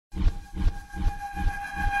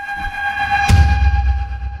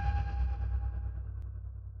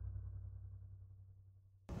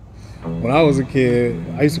When I was a kid,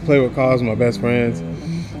 I used to play with cars with my best friends.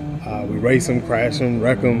 We race them, crash them,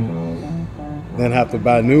 wreck them, then have to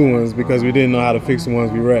buy new ones because we didn't know how to fix the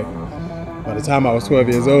ones we wrecked. By the time I was 12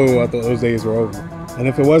 years old, I thought those days were over. And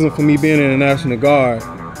if it wasn't for me being in the National Guard,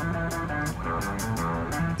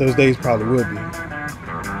 those days probably would be.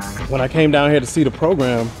 When I came down here to see the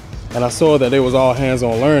program and I saw that it was all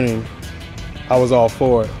hands-on learning, I was all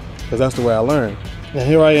for it, because that's the way I learned. And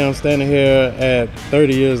here I am standing here at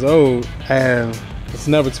 30 years old, and it's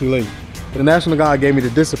never too late. The National Guard gave me the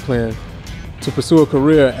discipline to pursue a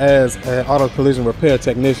career as an auto collision repair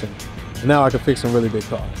technician. And now I can fix some really big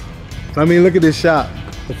cars. I mean, look at this shop.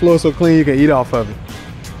 The floor is so clean you can eat off of it.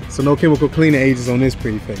 So no chemical cleaning agents on this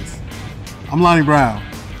pretty face. I'm Lonnie Brown,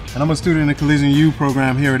 and I'm a student in the Collision U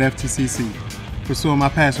program here at FTCC, pursuing my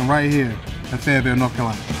passion right here in Fayetteville, North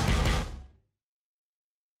Carolina.